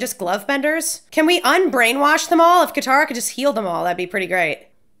maybe, are they just glove benders? Can we unbrainwash them all? If Katara could just heal them all, that'd be pretty great.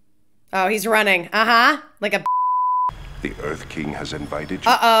 Oh, he's running. Uh-huh. Like a The Earth King has invited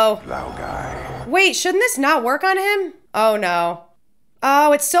you. Uh-oh. Lao guy. Wait, shouldn't this not work on him? Oh, no.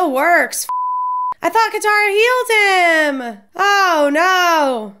 Oh, it still works. I thought Katara healed him. Oh,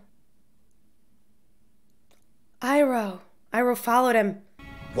 no. Iroh followed him.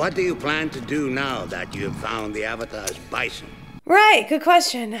 What do you plan to do now that you have found the Avatar's bison? Right, good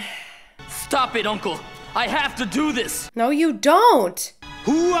question. Stop it, Uncle. I have to do this. No, you don't.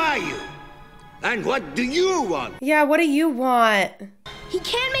 Who are you? And what do you want? Yeah, what do you want? He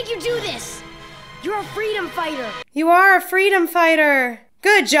can't make you do this. You're a freedom fighter. You are a freedom fighter.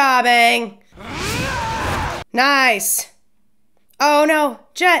 Good job, Aang. Nice. Oh, no.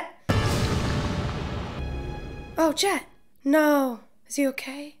 Jet. Oh, Jet. No. Is he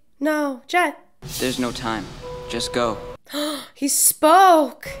okay? No. Jet. There's no time. Just go. He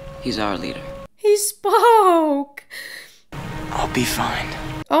spoke. He's our leader. He spoke. I'll be fine.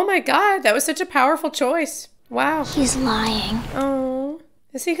 Oh my God, that was such a powerful choice. Wow. He's lying. Oh,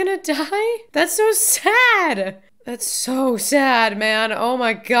 is he gonna die? That's so sad. That's so sad, man. Oh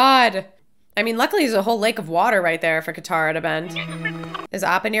my God. I mean, luckily there's a whole lake of water right there for Katara to bend. Is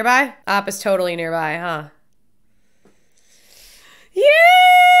Appa nearby? Appa's totally nearby, huh? Yay!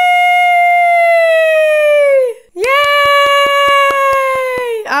 Yay!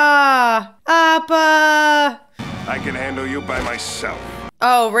 Ah, Appa! I can handle you by myself.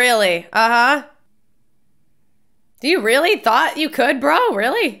 Oh, really? Uh-huh. Do you really thought you could, bro?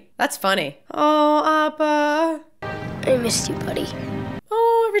 Really? That's funny. Oh, Appa. I missed you, buddy.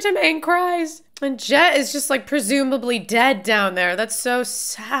 Oh, every time Aang cries. And Jet is just like presumably dead down there. That's so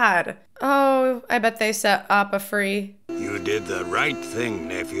sad. Oh, I bet they set Appa free. You did the right thing,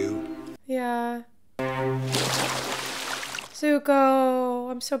 nephew. Yeah.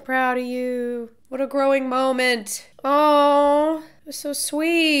 Zuko, I'm so proud of you. What a growing moment. Oh, it was so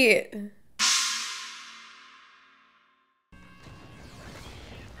sweet.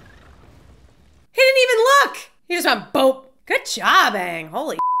 He didn't even look. He just went boop. Good job, Aang.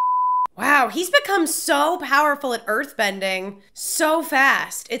 Holy wow, he's become so powerful at earthbending so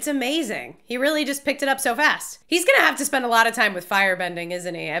fast. It's amazing. He really just picked it up so fast. He's gonna have to spend a lot of time with firebending,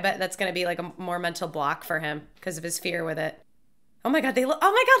 isn't he? I bet that's gonna be like a more mental block for him because of his fear with it. Oh my God, oh my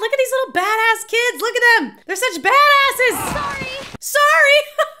God, look at these little badass kids. Look at them. They're such badasses. Sorry.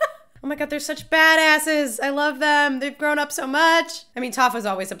 Oh my God, they're such badasses. I love them. They've grown up so much. I mean, Toph was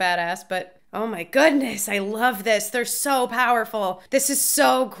always a badass, but Oh my goodness, I love this. They're so powerful. This is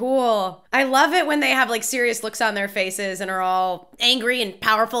so cool. I love it when they have like serious looks on their faces and are all angry and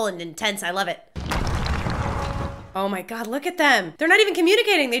powerful and intense. I love it. Oh my God, look at them. They're not even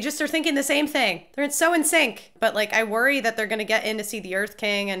communicating. They just are thinking the same thing. They're so in sync. But like, I worry that they're gonna get in to see the Earth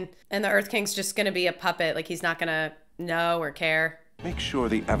King and the Earth King's just gonna be a puppet. Like he's not gonna know or care. Make sure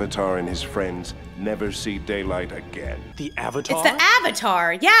the Avatar and his friends never see daylight again. The Avatar? It's the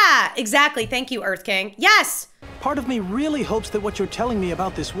Avatar. Yeah, exactly. Thank you, Earth King. Yes. Part of me really hopes that what you're telling me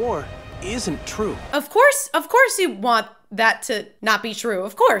about this war isn't true. Of course you want that to not be true,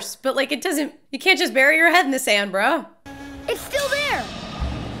 of course. But like it doesn't, you can't just bury your head in the sand, bro. It's still there.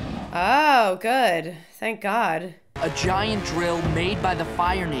 Oh, good. Thank God. A giant drill made by the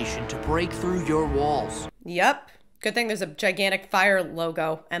Fire Nation to break through your walls. Yep. Good thing there's a gigantic fire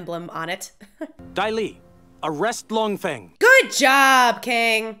logo emblem on it. Dai Li, arrest Longfeng. Good job,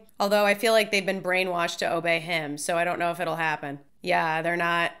 King. Although I feel like they've been brainwashed to obey him, so I don't know if it'll happen. Yeah, they're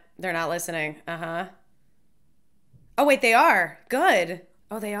not listening. Uh-huh. Oh, wait, they are. Good.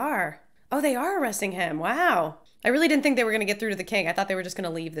 Oh, they are. Oh, they are arresting him. Wow. I really didn't think they were going to get through to the king. I thought they were just going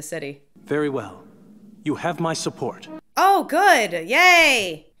to leave the city. Very well. You have my support. Oh, good.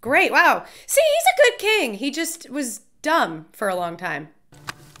 Yay. Great. Wow. See, he's a good king. He just was dumb for a long time.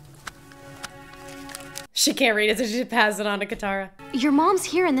 She can't read it, so she just passes it on to Katara. Your mom's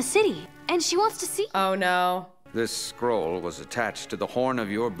here in the city, and she wants to see. Oh, no. This scroll was attached to the horn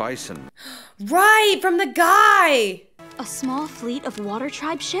of your bison. Right, from the guy. A small fleet of water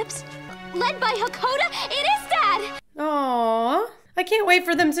tribe ships? Led by Hakoda? It is Dad! Aww. I can't wait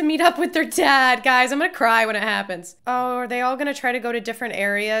for them to meet up with their dad, guys. I'm gonna cry when it happens. Oh, are they all gonna try to go to different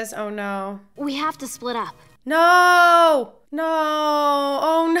areas? Oh, no. We have to split up. No! No!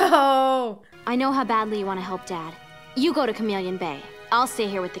 Oh, no! I know how badly you want to help Dad. You go to Chameleon Bay. I'll stay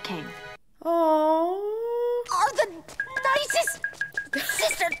here with the king. Oh. Are the nicest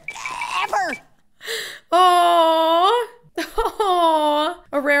sisters ever. Oh. Oh.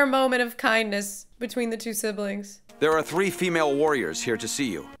 A rare moment of kindness between the two siblings. There are 3 female warriors here to see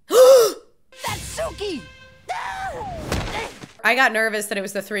you. That's Suki. I got nervous that it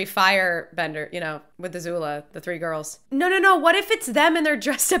was the 3 firebender, you know, with the Zula, the 3 girls. No. What if it's them and they're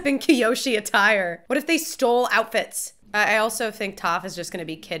dressed up in Kyoshi attire? What if they stole outfits? I also think Toph is just gonna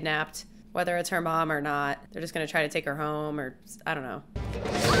be kidnapped, whether it's her mom or not. They're just gonna try to take her home or, I don't know.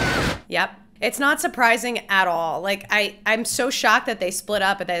 Yep. It's not surprising at all. Like, I'm so shocked that they split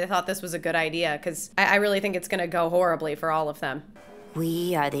up and they thought this was a good idea, because I really think it's gonna go horribly for all of them.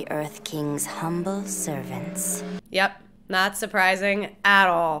 We are the Earth King's humble servants. Yep. Not surprising at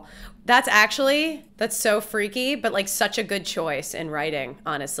all. That's so freaky, but like such a good choice in writing,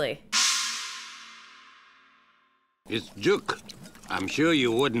 honestly. It's Juk. I'm sure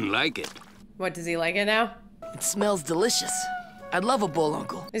you wouldn't like it. What, does he like it now? It smells delicious. I'd love a bowl,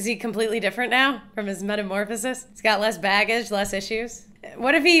 Uncle. Is he completely different now from his metamorphosis? He's got less baggage, less issues.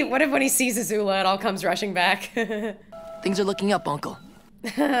 What if when he sees Azula, it all comes rushing back? Things are looking up, Uncle.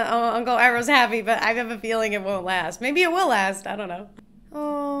 Oh, Uncle Iroh's happy, but I have a feeling it won't last. Maybe it will last. I don't know.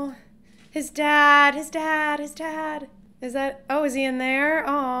 Oh, his dad. Is that? Oh, is he in there?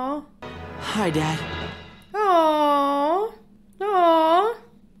 Oh. Hi, Dad. Oh. Oh.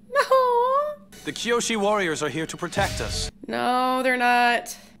 No. The Kyoshi warriors are here to protect us. No, they're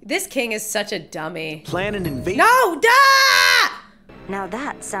not. This king is such a dummy. Plan an invasion. No, da! Now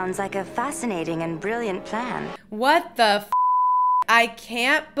that sounds like a fascinating and brilliant plan. What the f? I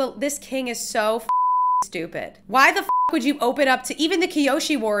can't, but this king is so f stupid. Why the f would you open up to even the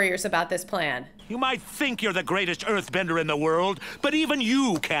Kyoshi warriors about this plan? You might think you're the greatest earthbender in the world, but even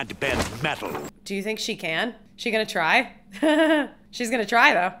you can't bend metal. Do you think she can? She gonna try? She's gonna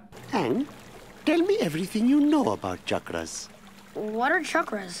try, though. And tell me everything you know about chakras. What are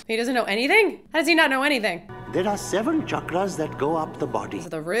chakras? He doesn't know anything? How does he not know anything? There are 7 chakras that go up the body. So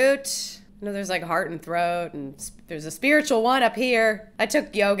the root. No, there's like heart and throat, and there's a spiritual one up here. I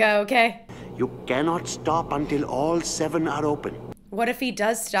took yoga, okay? You cannot stop until all 7 are open. What if he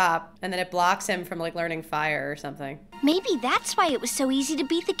does stop, and then it blocks him from like learning fire or something? Maybe that's why it was so easy to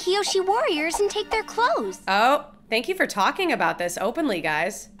beat the Kyoshi warriors and take their clothes. Oh, thank you for talking about this openly,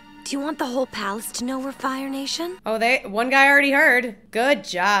 guys. Do you want the whole palace to know we're Fire Nation? Oh, one guy already heard. Good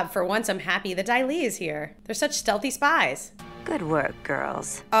job. For once, I'm happy that Dai Li is here. They're such stealthy spies. Good work,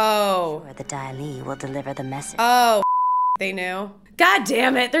 girls. Oh. Sure, the Dai Li will deliver the message. Oh, they knew. God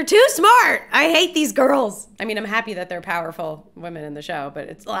damn it, they're too smart. I hate these girls. I mean, I'm happy that they're powerful women in the show, but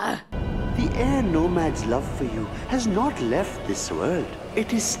it's The air nomad's love for you has not left this world.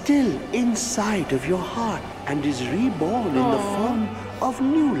 It is still inside of your heart and is reborn in the form of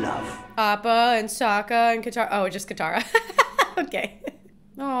new love. Appa and Sokka and Katara. Oh, just Katara. Okay.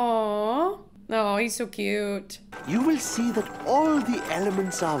 Aww. Oh, he's so cute. You will see that all the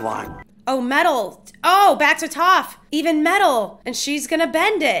elements are one. Oh, metal. Oh, back to Toph. Even metal. And she's gonna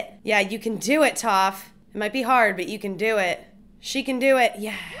bend it. Yeah, you can do it, Toph. It might be hard, but you can do it. She can do it.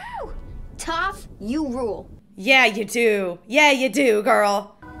 Yeah. Toph, you rule. Yeah, you do. Yeah, you do,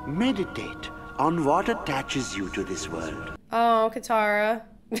 girl. Meditate on what attaches you to this world. Oh, Katara.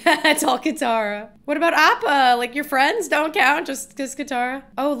 It's all Katara. What about Appa? Like, your friends don't count, just Katara?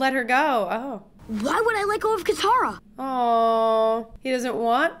 Oh, let her go. Oh. Why would I let go of Katara? Oh, he doesn't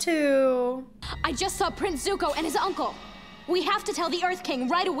want to. I just saw Prince Zuko and his uncle. We have to tell the Earth King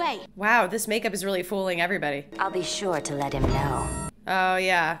right away. Wow, this makeup is really fooling everybody. I'll be sure to let him know. Oh,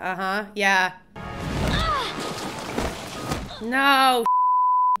 yeah. Uh-huh. Yeah. No.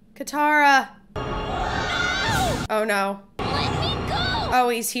 Katara. No! Oh, no. Let me go! Oh,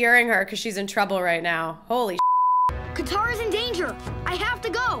 he's hearing her because she's in trouble right now. Holy Katara's in danger. I have to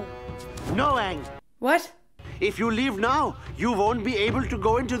go. No, Aang. What? If you leave now, you won't be able to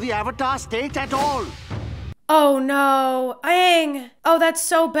go into the Avatar state at all. Oh, no. Aang. Oh, that's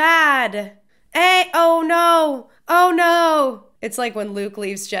so bad. Aang. Oh, no. Oh, no. It's like when Luke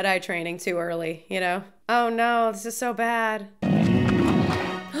leaves Jedi training too early, you know? Oh, no. This is so bad.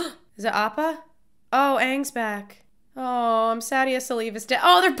 Is it Appa? Oh, Aang's back. Oh, I'm sad he has to leave his dad.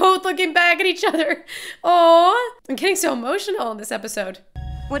 Oh, they're both looking back at each other. Oh, I'm getting so emotional in this episode.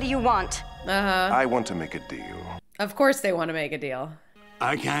 What do you want? I want to make a deal. Of course they want to make a deal.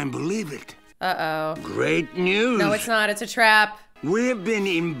 I can't believe it. Uh-oh. Great news. No, it's not. It's a trap. We've been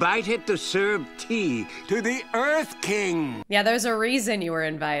invited to serve tea to the Earth King. Yeah, there's a reason you were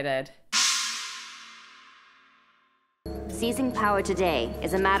invited. Seizing power today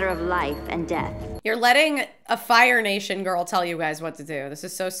is a matter of life and death. You're letting a Fire Nation girl tell you guys what to do. This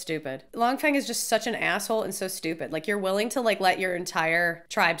is so stupid. Longfeng is just such an asshole and so stupid. Like, you're willing to, like, let your entire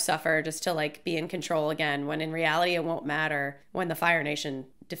tribe suffer just to, like, be in control again, when in reality it won't matter when the Fire Nation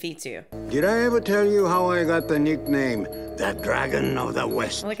defeats you. Did I ever tell you how I got the nickname, the Dragon of the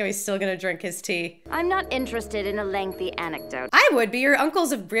West? I like how he's still gonna drink his tea. I'm not interested in a lengthy anecdote. I would be. Your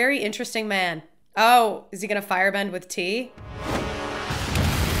uncle's a very interesting man. Oh, is he gonna firebend with tea?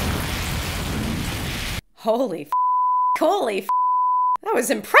 Holy f. Holy f. That was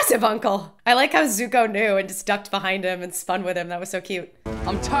impressive, Uncle. I like how Zuko knew and just ducked behind him and spun with him. That was so cute.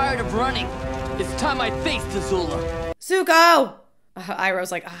 I'm tired of running. It's time I faced Azula. Zuko!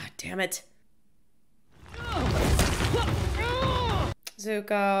 Iroh's like, ah, damn it.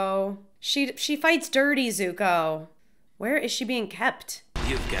 Zuko. She fights dirty, Zuko. Where is she being kept?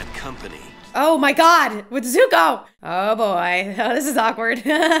 You've got company. Oh my god, with Zuko! Oh boy, oh, this is awkward.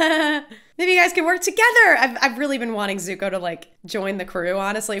 Maybe you guys can work together. I've really been wanting Zuko to, like, join the crew,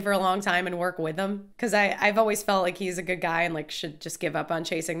 honestly, for a long time and work with them. Because I've always felt like he's a good guy and, like, should just give up on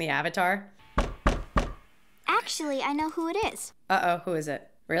chasing the Avatar. Actually, I know who it is. Uh-oh, who is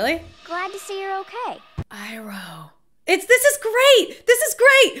it? Really? Glad to see you're okay. Iroh. This is great! This is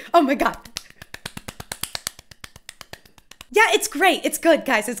great! Oh my god. Yeah, it's great. It's good,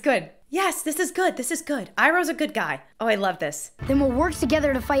 guys. It's good. Yes, this is good. This is good. Iroh's a good guy. Oh, I love this. Then we'll work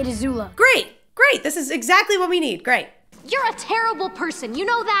together to fight Azula. Great! Great! This is exactly what we need. Great. You're a terrible person, you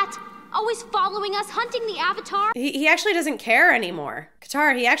know that? Always following us, hunting the Avatar. He actually doesn't care anymore.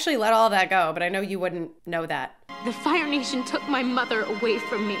 Katara, he actually let all that go, but I know you wouldn't know that. The Fire Nation took my mother away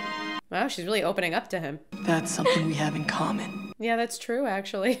from me. Wow, she's really opening up to him. That's something we have in common. Yeah, that's true,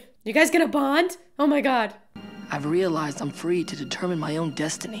 actually. You guys gonna bond? Oh my god. I've realized I'm free to determine my own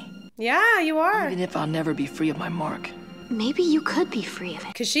destiny. Yeah, you are. Even if I'll never be free of my mark. Maybe you could be free of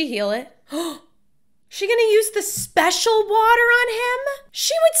it. Could she heal it? She gonna use the special water on him?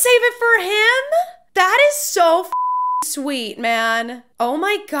 She would save it for him? That is so sweet, man. Oh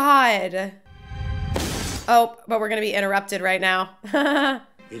my god. Oh, but we're gonna be interrupted right now.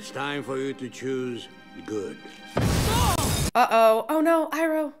 It's time for you to choose good. Uh-oh. Oh no,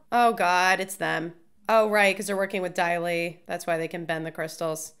 Iroh. Oh god, it's them. Oh, right, because they're working with Dai Li. That's why they can bend the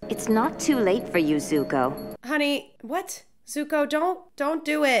crystals. It's not too late for you, Zuko. Honey, what? Zuko, don't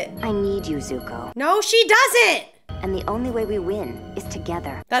do it. I need you, Zuko. No, she doesn't! And the only way we win is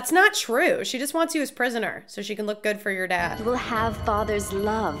together. That's not true. She just wants you as prisoner, so she can look good for your dad. You will have Father's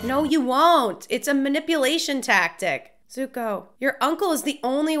love. No, you won't. It's a manipulation tactic. Zuko, your uncle is the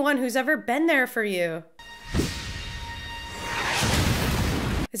only one who's ever been there for you.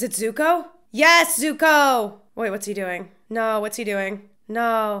 Is it Zuko? Yes, Zuko! Wait, what's he doing? No, what's he doing?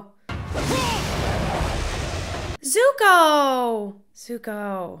 No. Zuko!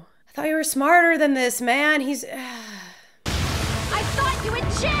 Zuko. I thought you were smarter than this, man. He's... I thought you had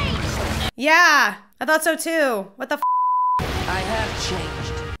changed! Yeah, I thought so too. What the f? I have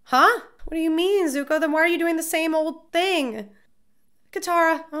changed. Huh? What do you mean, Zuko? Then why are you doing the same old thing?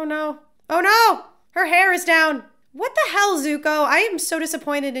 Katara, oh no. Oh no! Her hair is down. What the hell, Zuko? I am so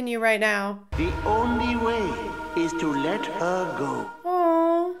disappointed in you right now. The only way is to let her go.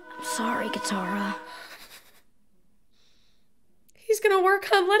 Oh. I'm sorry, Katara. He's gonna work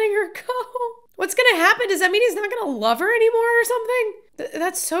on letting her go. What's gonna happen? Does that mean he's not gonna love her anymore or something?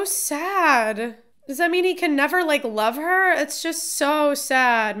 That's so sad. Does that mean he can never, like, love her? It's just so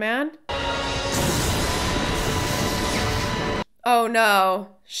sad, man. Oh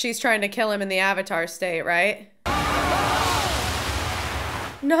no. She's trying to kill him in the Avatar state, right?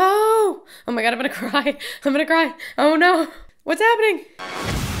 No! Oh my god, I'm gonna cry. I'm gonna cry. Oh no. What's happening?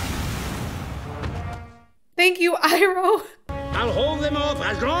 Thank you, Iroh. I'll hold them off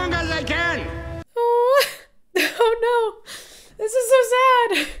as long as I can. Oh, oh no. This is so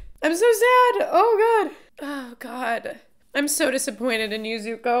sad. I'm so sad. Oh god. Oh god. I'm so disappointed in you,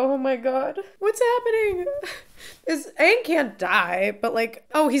 Zuko. Oh my god. What's happening? Aang can't die, but like,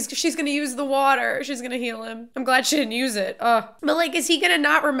 oh, she's gonna use the water. She's gonna heal him. I'm glad she didn't use it. But like, is he gonna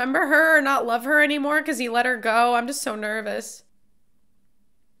not remember her or not love her anymore because he let her go? I'm just so nervous.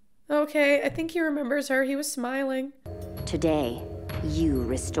 Okay, I think he remembers her. He was smiling. Today, you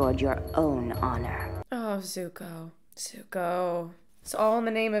restored your own honor. Oh, Zuko. Zuko. It's all in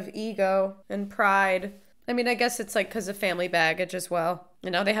the name of ego and pride. I mean, I guess it's like because of family baggage as well.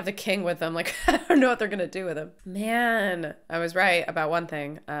 And now they have the king with them. Like, I don't know what they're going to do with him. Man, I was right about one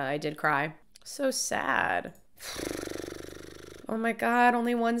thing. I did cry. So sad. Oh my god,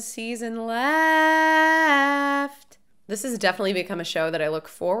 only one season left. This has definitely become a show that I look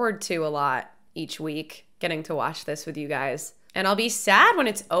forward to a lot each week, getting to watch this with you guys. And I'll be sad when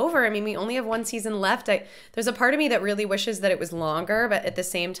it's over. I mean, we only have one season left. There's a part of me that really wishes that it was longer, but at the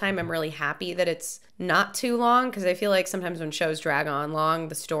same time, I'm really happy that it's not too long, because I feel like sometimes when shows drag on long,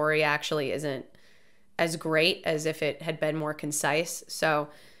 the story actually isn't as great as if it had been more concise. So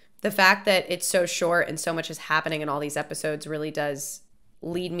the fact that it's so short and so much is happening in all these episodes really does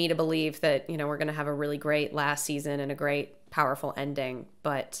lead me to believe that, you know, we're going to have a really great last season and a great powerful ending.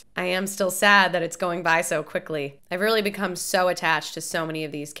 But I am still sad that it's going by so quickly. I've really become so attached to so many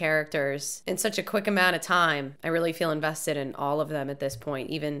of these characters in such a quick amount of time. I really feel invested in all of them at this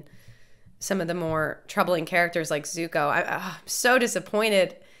point, even some of the more troubling characters like Zuko. I'm so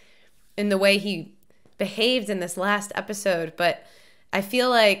disappointed in the way he behaved in this last episode, but I feel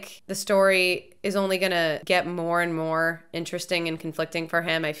like the story is only going to get more and more interesting and conflicting for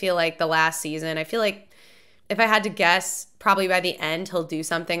him. I feel like the last season, I feel like if I had to guess, probably by the end, he'll do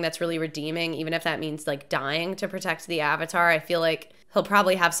something that's really redeeming, even if that means like dying to protect the Avatar. I feel like he'll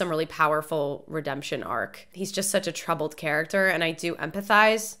probably have some really powerful redemption arc. He's just such a troubled character, and I do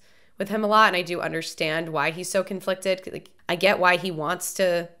empathize with him a lot, and I do understand why he's so conflicted. Like, I get why he wants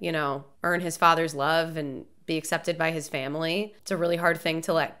to, you know, earn his father's love and be accepted by his family. It's a really hard thing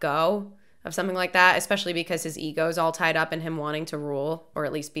to let go of something like that, especially because his ego's all tied up in him wanting to rule, or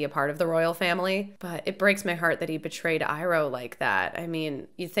at least be a part of the royal family. But it breaks my heart that he betrayed Iroh like that. I mean,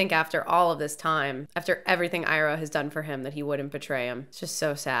 you'd think after all of this time, after everything Iroh has done for him, that he wouldn't betray him. It's just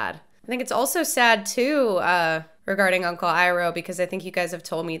so sad. I think it's also sad too, regarding Uncle Iroh, because I think you guys have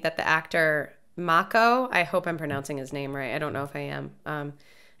told me that the actor Mako, I hope I'm pronouncing his name right, I don't know if I am,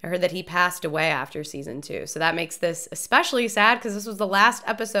 I heard that he passed away after season 2. So that makes this especially sad, because this was the last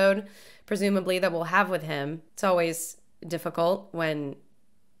episode, presumably, that we'll have with him. It's always difficult when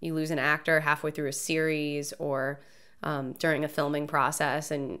you lose an actor halfway through a series or during a filming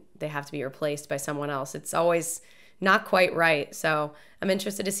process and they have to be replaced by someone else. It's always not quite right. So I'm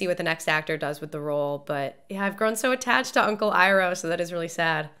interested to see what the next actor does with the role. But yeah, I've grown so attached to Uncle Iroh, so that is really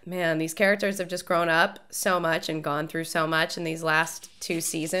sad. Man, these characters have just grown up so much and gone through so much in these last 2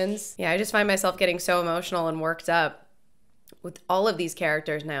 seasons. Yeah, I just find myself getting so emotional and worked up with all of these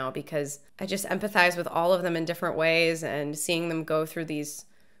characters now, because I just empathize with all of them in different ways, and seeing them go through these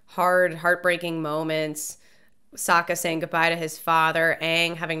hard, heartbreaking moments. Sokka saying goodbye to his father,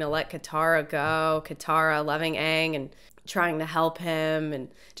 Aang having to let Katara go, Katara loving Aang and trying to help him, and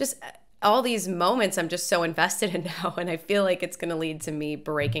just all these moments I'm just so invested in now, and I feel like it's going to lead to me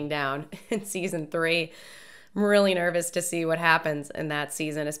breaking down in season 3. I'm really nervous to see what happens in that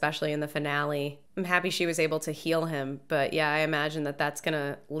season, especially in the finale. I'm happy she was able to heal him, but yeah, I imagine that that's going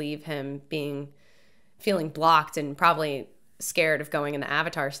to leave him feeling blocked and probably scared of going in the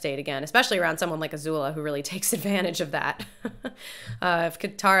Avatar state again, especially around someone like Azula, who really takes advantage of that. If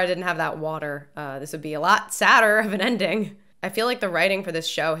Katara didn't have that water, this would be a lot sadder of an ending. I feel like the writing for this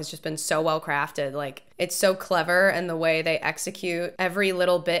show has just been so well crafted. Like, it's so clever, and the way they execute every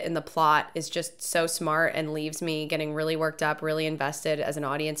little bit in the plot is just so smart and leaves me getting really worked up, really invested as an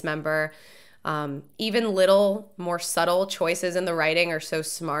audience member. Even little more subtle choices in the writing are so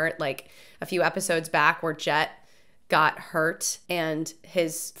smart. Like a few episodes back where Jet got hurt and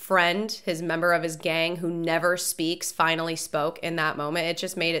his friend, his member of his gang who never speaks, finally spoke in that moment. It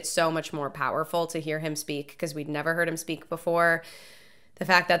just made it so much more powerful to hear him speak because we'd never heard him speak before. The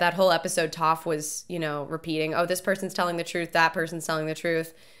fact that that whole episode Toph was, you know, repeating, oh, this person's telling the truth, that person's telling the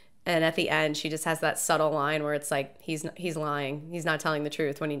truth. And at the end, she just has that subtle line where it's like, he's lying. He's not telling the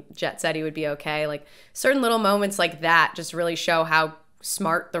truth when Jet said he would be okay. Like certain little moments like that just really show how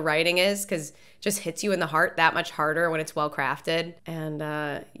smart the writing is, because just hits you in the heart that much harder when it's well crafted.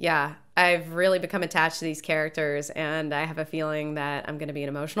 And yeah, I've really become attached to these characters, and I have a feeling that I'm going to be an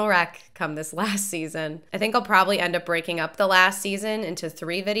emotional wreck come this last season. I think I'll probably end up breaking up the last season into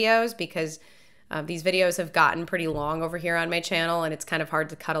 3 videos because these videos have gotten pretty long over here on my channel, and it's kind of hard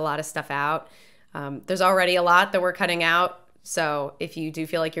to cut a lot of stuff out. There's already a lot that we're cutting out, so if you do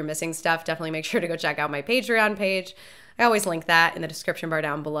feel like you're missing stuff, definitely make sure to go check out my Patreon page. I always link that in the description bar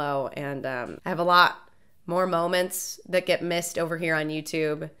down below. And I have a lot more moments that get missed over here on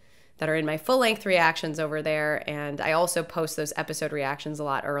YouTube that are in my full-length reactions over there. And I also post those episode reactions a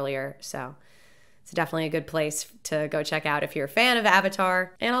lot earlier. So it's definitely a good place to go check out if you're a fan of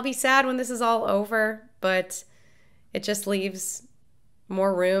Avatar. And I'll be sad when this is all over, but it just leaves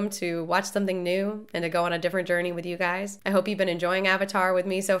more room to watch something new and to go on a different journey with you guys. I hope you've been enjoying Avatar with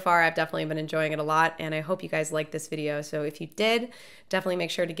me so far. I've definitely been enjoying it a lot, and I hope you guys liked this video. So if you did, definitely make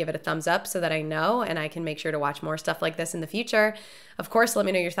sure to give it a thumbs up so that I know and I can make sure to watch more stuff like this in the future. Of course, let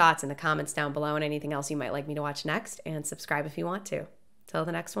me know your thoughts in the comments down below and anything else you might like me to watch next, and subscribe if you want to. Till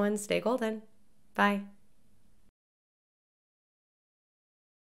the next one, stay golden. Bye.